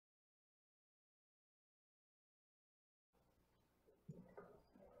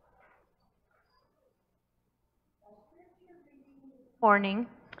Morning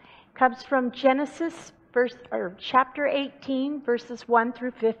comes from Genesis chapter 18, verses 1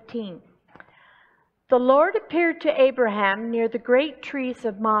 through 15. The Lord appeared to Abraham near the great trees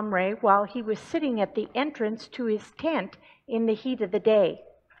of Mamre while he was sitting at the entrance to his tent in the heat of the day.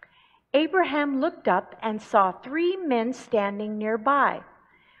 Abraham looked up and saw 3 men standing nearby.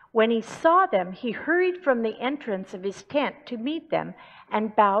 When he saw them, he hurried from the entrance of his tent to meet them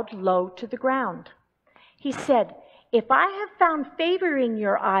and bowed low to the ground. He said, "If I have found favor in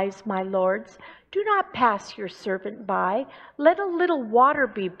your eyes, my lords, do not pass your servant by. Let a little water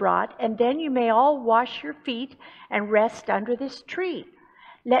be brought, and then you may all wash your feet and rest under this tree.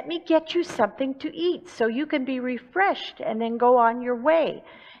 Let me get you something to eat so you can be refreshed and then go on your way,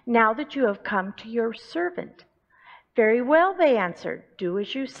 now that you have come to your servant." "Very well," they answered, "do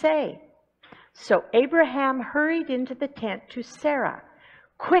as you say." So Abraham hurried into the tent to Sarah.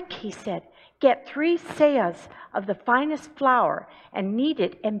 "Quick," he said, "get 3 seahs of the finest flour and knead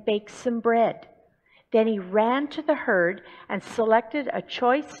it and bake some bread." Then he ran to the herd and selected a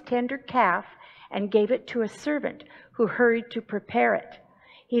choice tender calf and gave it to a servant who hurried to prepare it.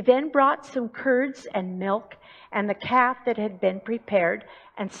 He then brought some curds and milk and the calf that had been prepared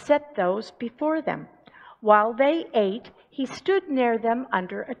and set those before them. While they ate, he stood near them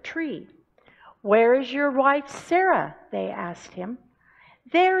under a tree. "Where is your wife Sarah?" they asked him.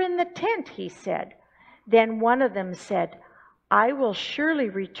 "There in the tent," he said. Then one of them said, "I will surely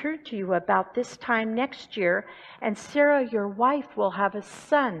return to you about this time next year, and Sarah your wife will have a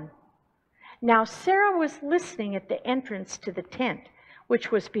son." Now Sarah was listening at the entrance to the tent,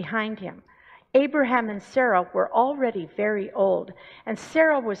 which was behind him. Abraham and Sarah were already very old, and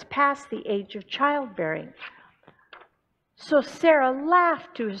Sarah was past the age of childbearing. So Sarah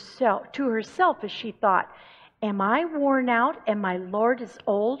laughed to herself as she thought, "Am I worn out and my Lord is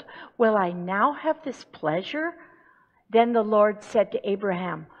old? Will I now have this pleasure?" Then the Lord said to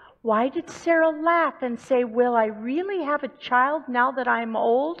Abraham, "Why did Sarah laugh and say, 'Will I really have a child now that I am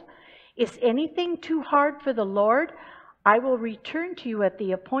old?' Is anything too hard for the Lord? I will return to you at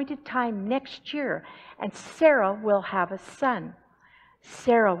the appointed time next year, and Sarah will have a son."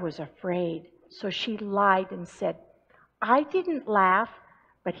 Sarah was afraid, so she lied and said, "I didn't laugh."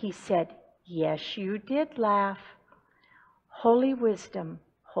 But he said, "Yes, you did laugh." Holy wisdom,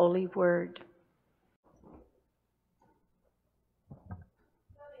 holy word.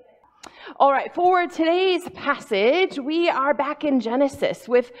 All right, for today's passage, we are back in Genesis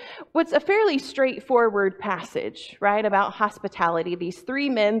with what's a fairly straightforward passage, right, about hospitality. These 3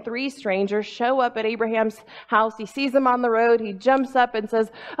 men, 3 strangers, show up at Abraham's house. He sees them on the road. He jumps up and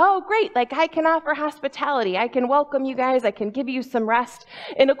says, "Oh, great, like I can offer hospitality. I can welcome you guys. I can give you some rest,"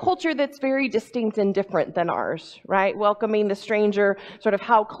 in a culture that's very distinct and different than ours, right? Welcoming the stranger, sort of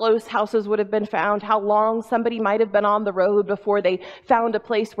how close houses would have been found, how long somebody might have been on the road before they found a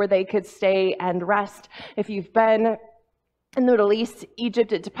place where they could stay and rest. If you've been in the Middle East,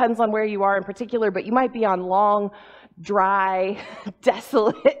 Egypt, it depends on where you are in particular, but you might be on long, dry,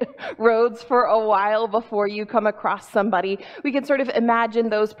 desolate roads for a while before you come across somebody. We can sort of imagine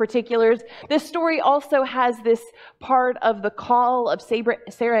those particulars. This story also has this part of the call of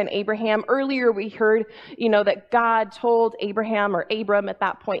Sarah and Abraham. Earlier we heard, that God told Abraham, or Abram at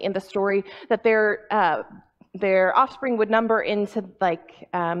that point in the story, that their offspring would number into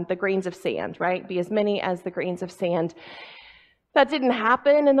the grains of sand, right? Be as many as the grains of sand. That didn't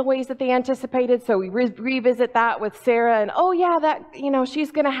happen in the ways that they anticipated, so we revisit that with Sarah, and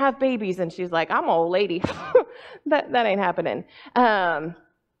she's going to have babies, and she's like, "I'm an old lady." that ain't happening.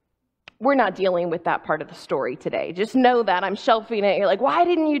 We're not dealing with that part of the story today. Just know that. I'm shelving it. You're like, "Why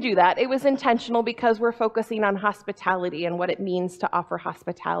didn't you do that?" It was intentional because we're focusing on hospitality and what it means to offer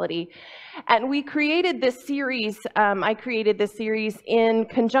hospitality. And we created this series, I created this series in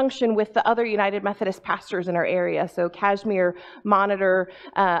conjunction with the other United Methodist pastors in our area. So Kashmir Monitor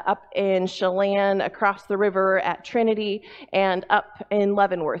up in Chelan, across the river at Trinity, and up in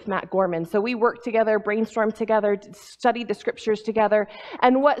Leavenworth, Matt Gorman. So we worked together, brainstormed together, studied the scriptures together.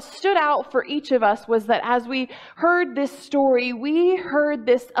 And what stood out for each of us was that as we heard this story, we heard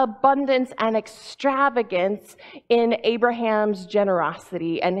this abundance and extravagance in Abraham's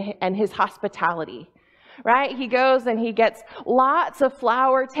generosity and his hospitality, right? He goes and he gets lots of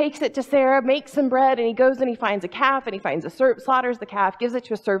flour, takes it to Sarah, makes some bread, and he goes and he finds a calf, and he finds slaughters the calf, gives it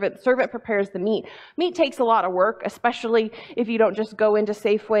to a servant. The servant prepares the meat. Meat takes a lot of work, especially if you don't just go into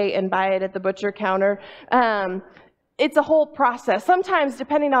Safeway and buy it at the butcher counter. it's a whole process. Sometimes,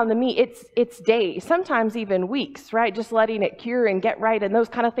 depending on the meat, it's days, sometimes even weeks, right? Just letting it cure and get right and those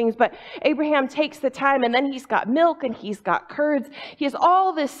kind of things. But Abraham takes the time, and then he's got milk and he's got curds. He has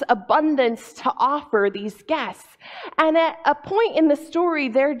all this abundance to offer these guests. And at a point in the story,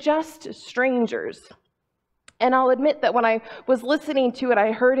 they're just strangers. And I'll admit that when I was listening to it,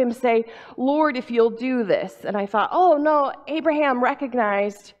 I heard him say, "Lord, if you'll do this." And I thought, oh no, Abraham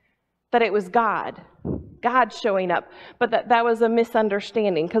recognized that it was God showing up. But that was a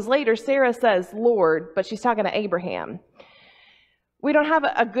misunderstanding, because later Sarah says Lord, but she's talking to Abraham. We don't have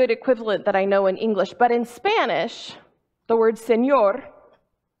a good equivalent that I know in English, but in Spanish, the word Señor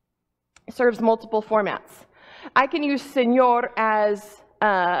serves multiple formats. I can use Señor as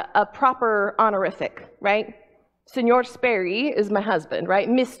a proper honorific, right? Señor Sperry is my husband, right?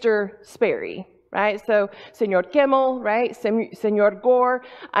 Mr. Sperry, right? So Señor Kimmel, right? Señor Gore,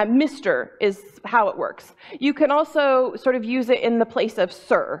 Mr. is how it works. You can also sort of use it in the place of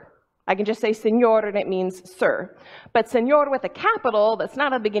sir. I can just say Señor and it means sir. But Señor with a capital, that's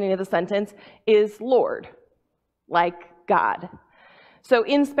not at the beginning of the sentence, is Lord, like God. So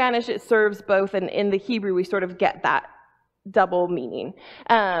in Spanish it serves both, and in the Hebrew we sort of get that double meaning.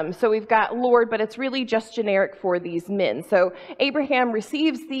 So we've got Lord, but it's really just generic for these men. So Abraham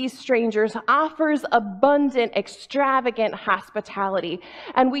receives these strangers, offers abundant, extravagant hospitality.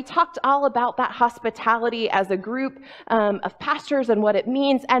 And we talked all about that hospitality as a group of pastors and what it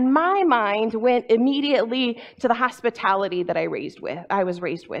means. And my mind went immediately to the hospitality that I was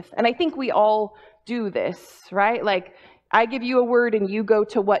raised with. And I think we all do this, right? Like, I give you a word and you go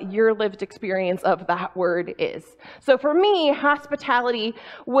to what your lived experience of that word is. So for me, hospitality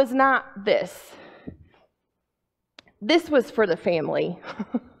was not this. This was for the family.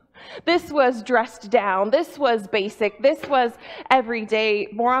 This was dressed down. This was basic. This was everyday.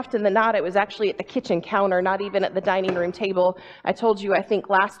 More often than not, it was actually at the kitchen counter, not even at the dining room table. I told you, I think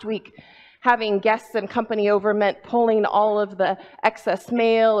last week, having guests and company over meant pulling all of the excess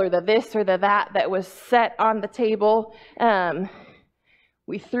mail or the this or the that was set on the table.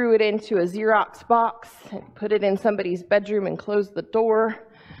 We threw it into a Xerox box and put it in somebody's bedroom and closed the door.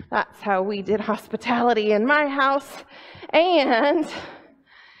 That's how we did hospitality in my house. And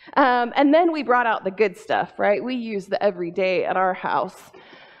then we brought out the good stuff, right? We used the everyday at our house.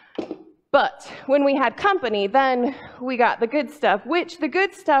 But when we had company, then we got the good stuff, which the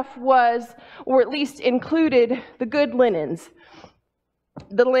good stuff was, or at least included, the good linens.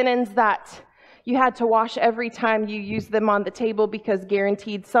 The linens that you had to wash every time you used them on the table, because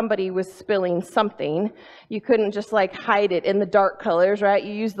guaranteed somebody was spilling something. You couldn't just like hide it in the dark colors, right?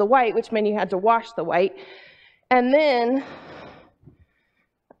 You used the white, which meant you had to wash the white. And then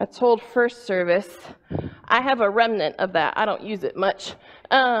I told first service, I have a remnant of that. I don't use it much.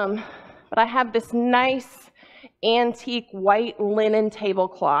 But I have this nice antique white linen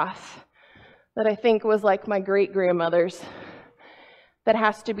tablecloth that I think was like my great-grandmother's, that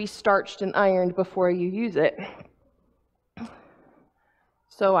has to be starched and ironed before you use it.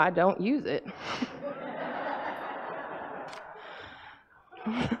 So I don't use it.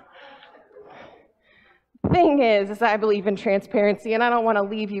 Thing is I believe in transparency, and I don't want to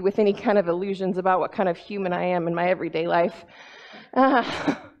leave you with any kind of illusions about what kind of human I am in my everyday life.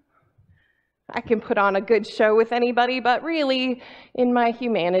 I can put on a good show with anybody, but really, in my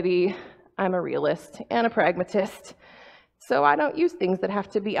humanity, I'm a realist and a pragmatist. So I don't use things that have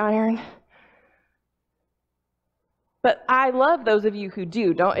to be ironed. But I love those of you who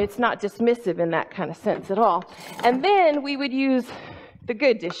do. It's not dismissive in that kind of sense at all. And then we would use the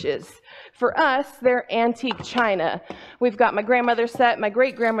good dishes. For us, they're antique china. We've got my grandmother's set, my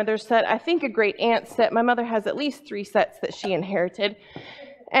great-grandmother's set, I think a great-aunt's set. My mother has at least 3 sets that she inherited.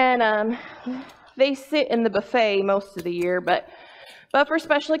 And they sit in the buffet most of the year, but for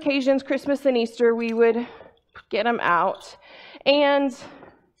special occasions, Christmas and Easter, we would get them out. And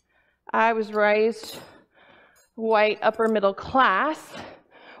I was raised white upper middle class,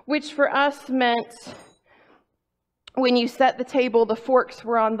 which for us meant when you set the table, the forks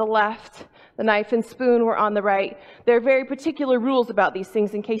were on the left, the knife and spoon were on the right. There are very particular rules about these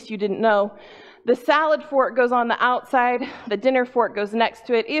things in case you didn't know. The salad fork goes on the outside, the dinner fork goes next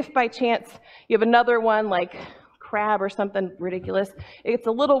to it. If by chance you have another one like crab or something ridiculous, it's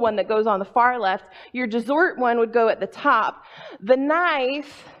a little one that goes on the far left. Your dessert one would go at the top. The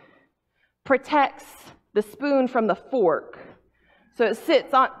knife protects the spoon from the fork. So it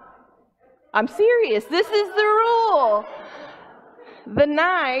sits on, I'm serious, this is the rule. the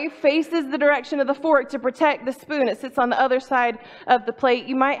knife faces the direction of the fork to protect the spoon. It sits on the other side of the plate.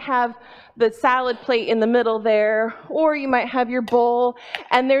 You might have the salad plate in the middle there, or you might have your bowl.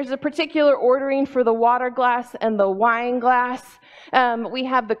 And there's a particular ordering for the water glass and the wine glass. We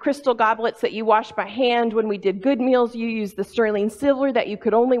have the crystal goblets that you wash by hand. When we did good meals, you use the sterling silver that you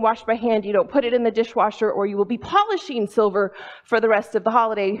could only wash by hand. You don't put it in the dishwasher, or you will be polishing silver for the rest of the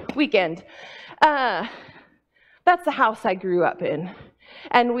holiday weekend. That's the house I grew up in.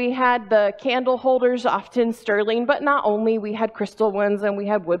 And we had the candle holders, often sterling, but not only. We had crystal ones and we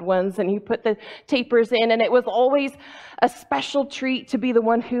had wood ones, and you put the tapers in, and it was always a special treat to be the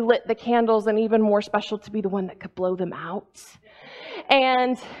one who lit the candles, and even more special to be the one that could blow them out.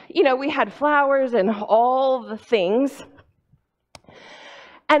 And, you know, we had flowers and all the things.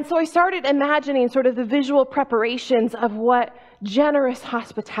 And so I started imagining sort of the visual preparations of what generous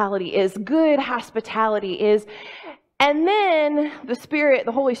hospitality is, good hospitality is. And then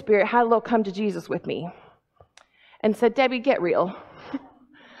the Holy Spirit, had a little come to Jesus with me and said, Debbie, get real.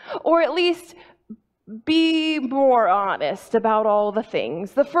 Or at least be more honest about all the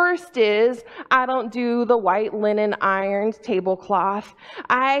things. The first is, I don't do the white linen ironed tablecloth.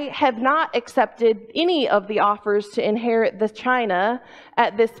 I have not accepted any of the offers to inherit the china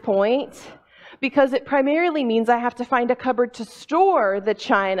at this point, because it primarily means I have to find a cupboard to store the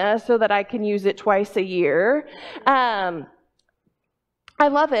china so that I can use it twice a year. I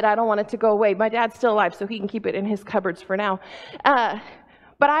love it. I don't want it to go away. My dad's still alive, so he can keep it in his cupboards for now.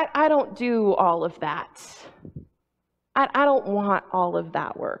 But I don't do all of that. I don't want all of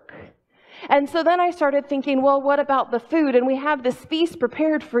that work. And so then I started thinking, well, what about the food? And we have this feast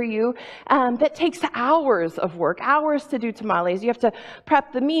prepared for you that takes hours of work, hours to do tamales. You have to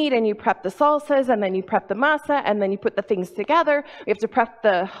prep the meat, and you prep the salsas, and then you prep the masa, and then you put the things together. You have to prep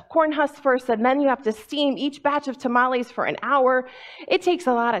the corn husks first, and then you have to steam each batch of tamales for an hour. It takes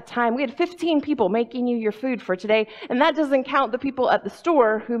a lot of time. We had 15 people making you your food for today, and that doesn't count the people at the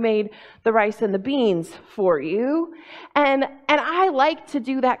store who made the rice and the beans for you. And I like to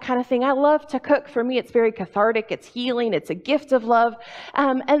do that kind of thing. I love to cook. For me, it's very cathartic. It's healing. It's a gift of love.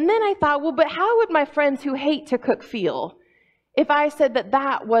 And then I thought, well, but how would my friends who hate to cook feel if I said that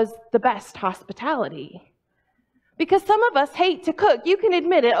that was the best hospitality? Because some of us hate to cook. You can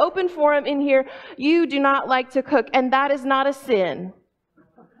admit it. Open forum in here. You do not like to cook, and that is not a sin.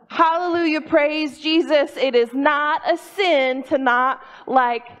 Hallelujah, praise Jesus. It is not a sin to not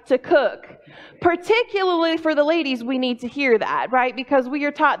like to cook. Particularly for the ladies, we need to hear that, right? Because we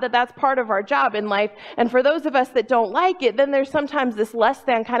are taught that that's part of our job in life. And for those of us that don't like it, then there's sometimes this less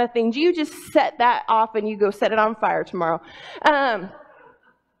than kind of thing. You just set that off and you go set it on fire tomorrow.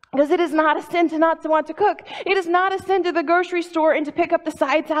 Because it is not a sin to not to want to cook. It is not a sin to the grocery store and to pick up the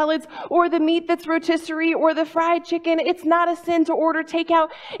side salads or the meat that's rotisserie or the fried chicken. It's not a sin to order takeout.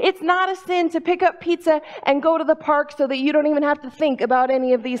 It's not a sin to pick up pizza and go to the park so that you don't even have to think about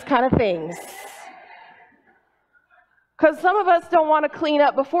any of these kind of things. Because some of us don't want to clean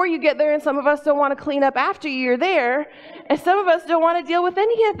up before you get there, and some of us don't want to clean up after you're there, and some of us don't want to deal with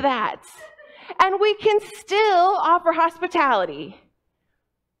any of that. And we can still offer hospitality.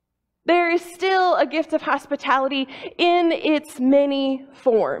 There is still a gift of hospitality in its many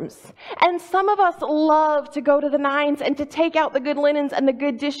forms. And some of us love to go to the nines and to take out the good linens and the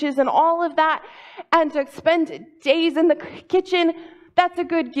good dishes and all of that and to spend days in the kitchen. That's a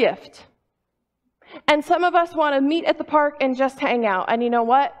good gift. And some of us want to meet at the park and just hang out. And you know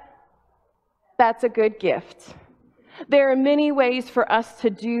what? That's a good gift. There are many ways for us to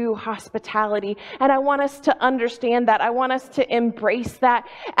do hospitality, and I want us to understand that. I want us to embrace that,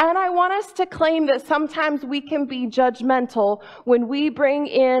 and I want us to claim that sometimes we can be judgmental when we bring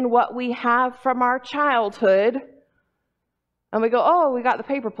in what we have from our childhood, and we go, oh, we got the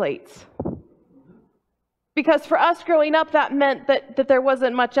paper plates. Because for us growing up, that meant that there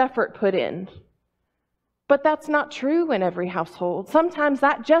wasn't much effort put in. But that's not true in every household. Sometimes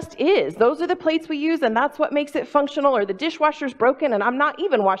that just is. Those are the plates we use, and that's what makes it functional, or the dishwasher's broken, and I'm not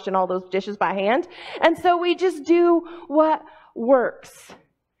even washing all those dishes by hand. And so we just do what works.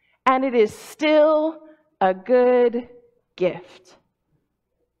 And it is still a good gift.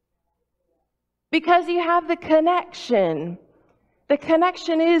 Because you have the connection. The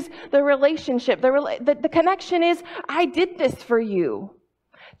connection is the relationship. The connection is, I did this for you.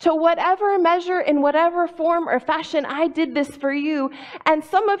 To whatever measure, in whatever form or fashion, I did this for you. And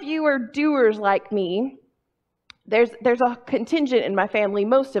some of you are doers like me. There's a contingent in my family,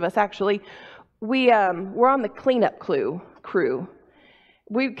 most of us actually. We're on the cleanup crew.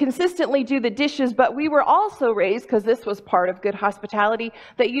 We consistently do the dishes, but we were also raised, because this was part of good hospitality,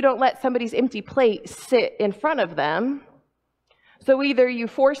 that you don't let somebody's empty plate sit in front of them. So either you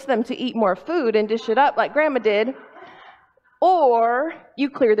force them to eat more food and dish it up like grandma did, or you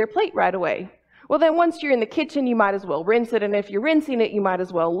clear their plate right away. Well, then once you're in the kitchen, you might as well rinse it. And if you're rinsing it, you might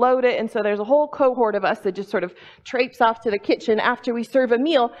as well load it. And so there's a whole cohort of us that just sort of traipse off to the kitchen after we serve a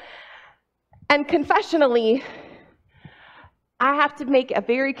meal. And confessionally, I have to make a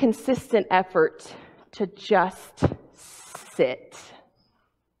very consistent effort to just sit.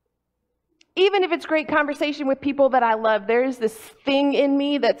 Even if it's great conversation with people that I love, there's this thing in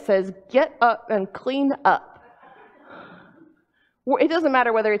me that says, get up and clean up. It doesn't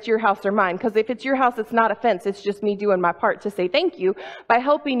matter whether it's your house or mine, because if it's your house, it's not offense. It's just me doing my part to say thank you by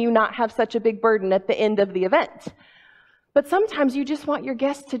helping you not have such a big burden at the end of the event. But sometimes you just want your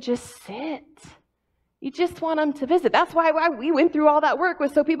guests to just sit. You just want them to visit. That's why we went through all that work,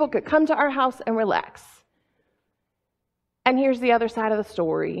 was so people could come to our house and relax. And here's the other side of the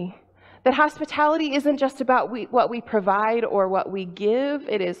story. That hospitality isn't just about what we provide or what we give.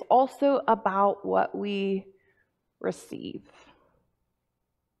 It is also about what we receive.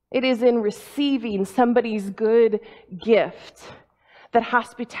 It is in receiving somebody's good gift that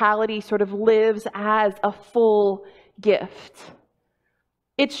hospitality sort of lives as a full gift.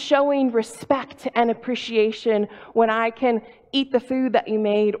 It's showing respect and appreciation when I can eat the food that you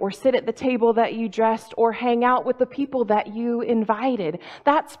made, or sit at the table that you dressed, or hang out with the people that you invited.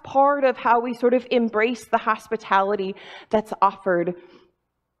 That's part of how we sort of embrace the hospitality that's offered.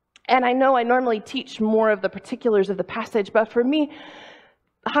 And I know I normally teach more of the particulars of the passage, but for me,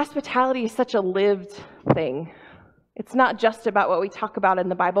 hospitality is such a lived thing. It's not just about what we talk about in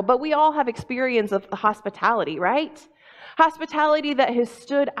the Bible, but we all have experience of the hospitality, right? Hospitality that has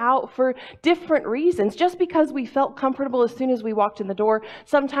stood out for different reasons, just because we felt comfortable as soon as we walked in the door,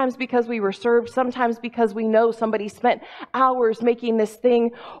 sometimes because we were served, sometimes because we know somebody spent hours making this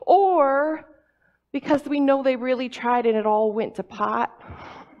thing, or because we know they really tried and it all went to pot.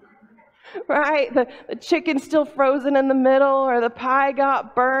 Right? The chicken's still frozen in the middle, or the pie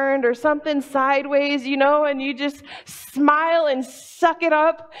got burned, or something sideways, and you just smile and suck it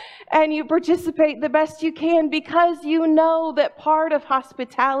up and you participate the best you can, because you know that part of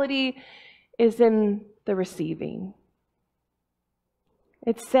hospitality is in the receiving.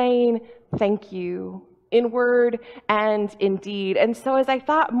 It's saying thank you in word and in deed. And so as I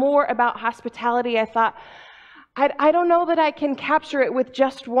thought more about hospitality, I thought, I don't know that I can capture it with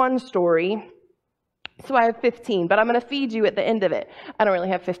just one story. So I have 15, but I'm going to feed you at the end of it. I don't really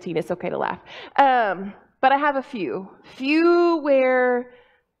have 15. It's okay to laugh. But I have a few where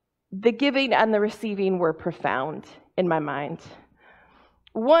the giving and the receiving were profound in my mind.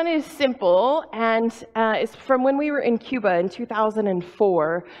 One is simple, and it's from when we were in Cuba in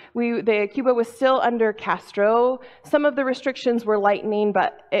 2004. Cuba was still under Castro. Some of the restrictions were lightening,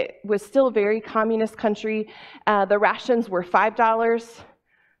 but it was still a very communist country. The rations were $5,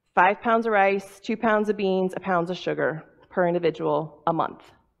 5 pounds of rice, 2 pounds of beans, 1 pound of sugar per individual a month.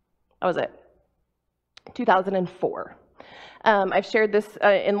 That was it. 2004. I've shared this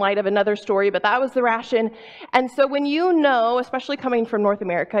in light of another story, but that was the ration. And so when you know, especially coming from North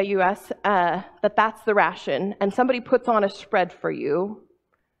America, U.S., that that's the ration, and somebody puts on a spread for you,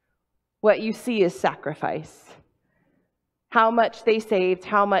 what you see is sacrifice. How much they saved,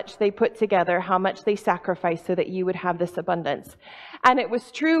 how much they put together, how much they sacrificed so that you would have this abundance. And it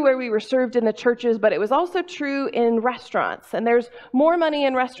was true where we were served in the churches, but it was also true in restaurants. And there's more money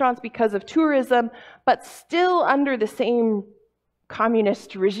in restaurants because of tourism, but still under the same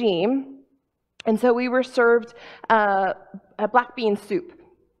communist regime. And so we were served a black bean soup.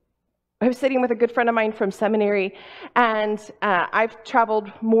 I was sitting with a good friend of mine from seminary, and I've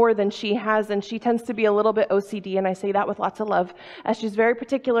traveled more than she has, and she tends to be a little bit OCD, and I say that with lots of love, as she's very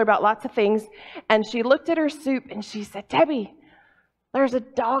particular about lots of things. And she looked at her soup, and she said, "Debbie, there's a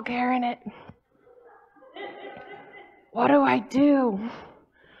dog hair in it. What do I do?"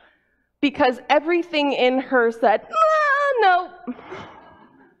 Because everything in her said, no.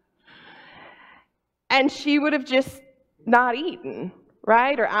 And she would have just not eaten,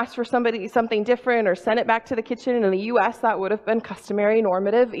 right? Or asked for something different, or sent it back to the kitchen. In the U.S., that would have been customary,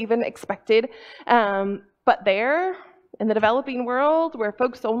 normative, even expected. But there, in the developing world, where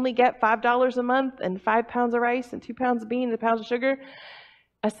folks only get $5 a month and 5 pounds of rice and 2 pounds of beans and 1 pound of sugar,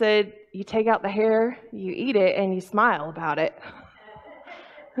 I said, you take out the hair, you eat it, and you smile about it.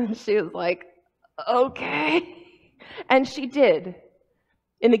 And she was like, okay. And she did,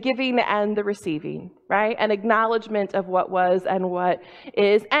 in the giving and the receiving, right? An acknowledgement of what was and what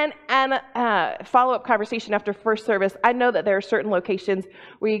is. And follow-up conversation after first service. I know that there are certain locations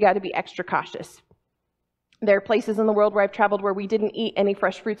where you got to be extra cautious. There are places in the world where I've traveled where we didn't eat any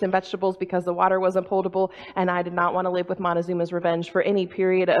fresh fruits and vegetables because the water wasn't potable, and I did not want to live with Montezuma's Revenge for any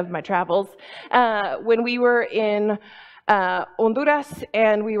period of my travels. When we were in Honduras,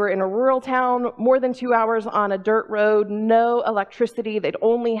 and we were in a rural town, more than 2 hours on a dirt road, no electricity. They'd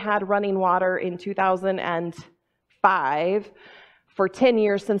only had running water in 2005 for 10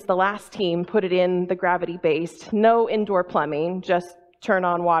 years since the last team put it in the gravity-based. No indoor plumbing, just turn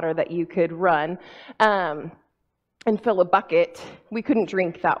on water that you could run and fill a bucket. We couldn't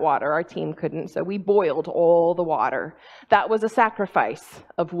drink that water. Our team couldn't, so we boiled all the water. That was a sacrifice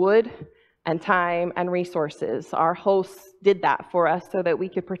of wood and time and resources. Our hosts did that for us so that we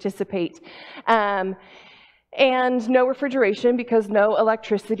could participate. And no refrigeration because no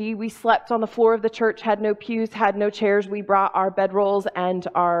electricity. We slept on the floor of the church, had no pews, had no chairs. We brought our bedrolls and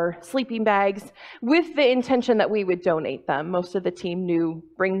our sleeping bags with the intention that we would donate them. Most of the team knew,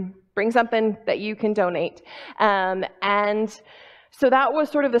 bring something that you can donate. And so that was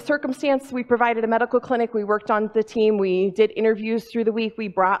sort of the circumstance. We provided a medical clinic. We worked on the team. We did interviews through the week. We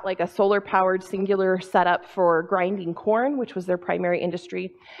brought like a solar-powered singular setup for grinding corn, which was their primary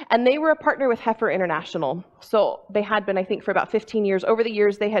industry. And they were a partner with Heifer International. So they had been, I think, for about 15 years. Over the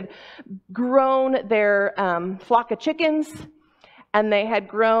years, they had grown their flock of chickens, and they had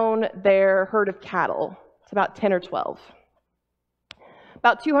grown their herd of cattle. It's about 10 or 12.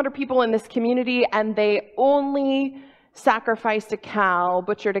 About 200 people in this community, and they only sacrificed a cow,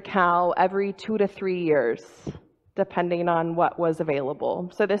 butchered a cow every 2 to 3 years, depending on what was available.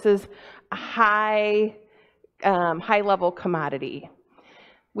 So this is a high-level commodity.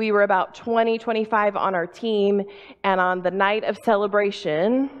 We were about 20, 25 on our team, and on the night of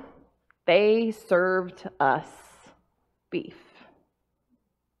celebration, they served us beef.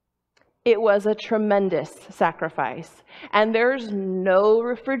 It was a tremendous sacrifice, and there's no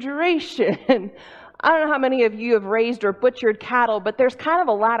refrigeration. I don't know how many of you have raised or butchered cattle, but there's kind of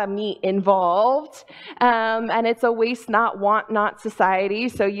a lot of meat involved, and it's a waste not, want not society,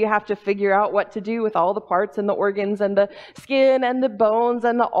 so you have to figure out what to do with all the parts and the organs and the skin and the bones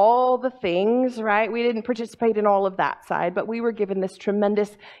and all the things, right? We didn't participate in all of that side, but we were given this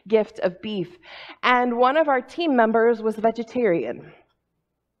tremendous gift of beef. And one of our team members was vegetarian.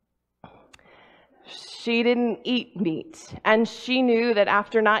 She didn't eat meat, and she knew that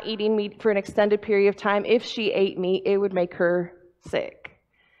after not eating meat for an extended period of time, if she ate meat, it would make her sick.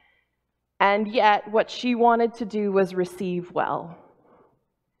 And yet, what she wanted to do was receive well.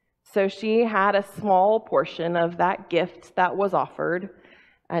 So she had a small portion of that gift that was offered,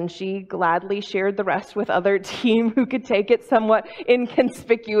 and she gladly shared the rest with other team who could take it somewhat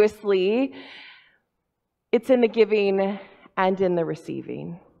inconspicuously. It's in the giving and in the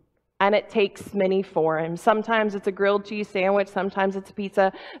receiving. And it takes many forms. Sometimes it's a grilled cheese sandwich, sometimes it's a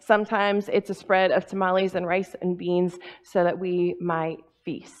pizza, sometimes it's a spread of tamales and rice and beans so that we might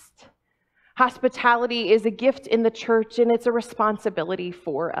feast. Hospitality is a gift in the church, and it's a responsibility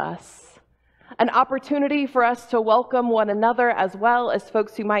for us. An opportunity for us to welcome one another as well as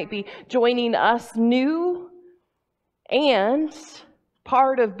folks who might be joining us new. And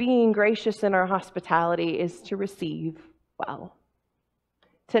part of being gracious in our hospitality is to receive well.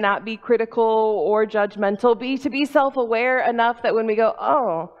 To not be critical or judgmental, to be self-aware enough that when we go,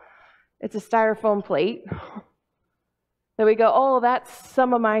 oh, it's a styrofoam plate, that we go, oh, that's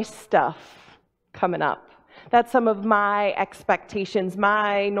some of my stuff coming up. That's some of my expectations,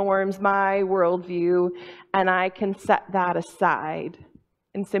 my norms, my worldview, and I can set that aside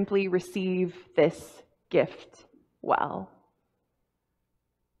and simply receive this gift well.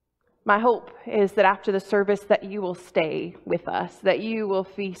 My hope is that after the service that you will stay with us, that you will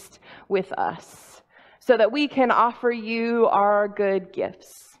feast with us, so that we can offer you our good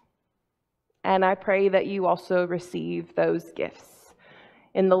gifts. And I pray that you also receive those gifts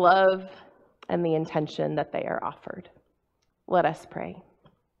in the love and the intention that they are offered. Let us pray.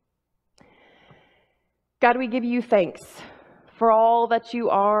 God, we give you thanks for all that you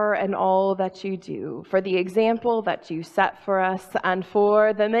are and all that you do, for the example that you set for us, and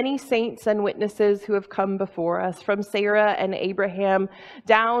for the many saints and witnesses who have come before us, from Sarah and Abraham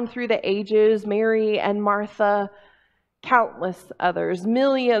down through the ages, Mary and Martha, countless others,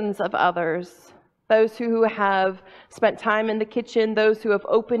 millions of others, those who have spent time in the kitchen, those who have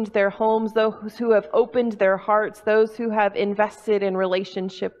opened their homes, those who have opened their hearts, those who have invested in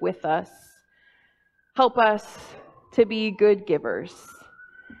relationship with us. Help us to be good givers,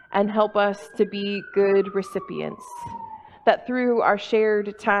 and help us to be good recipients, that through our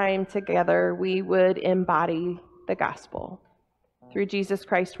shared time together, we would embody the gospel. Through Jesus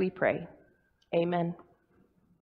Christ we pray. Amen.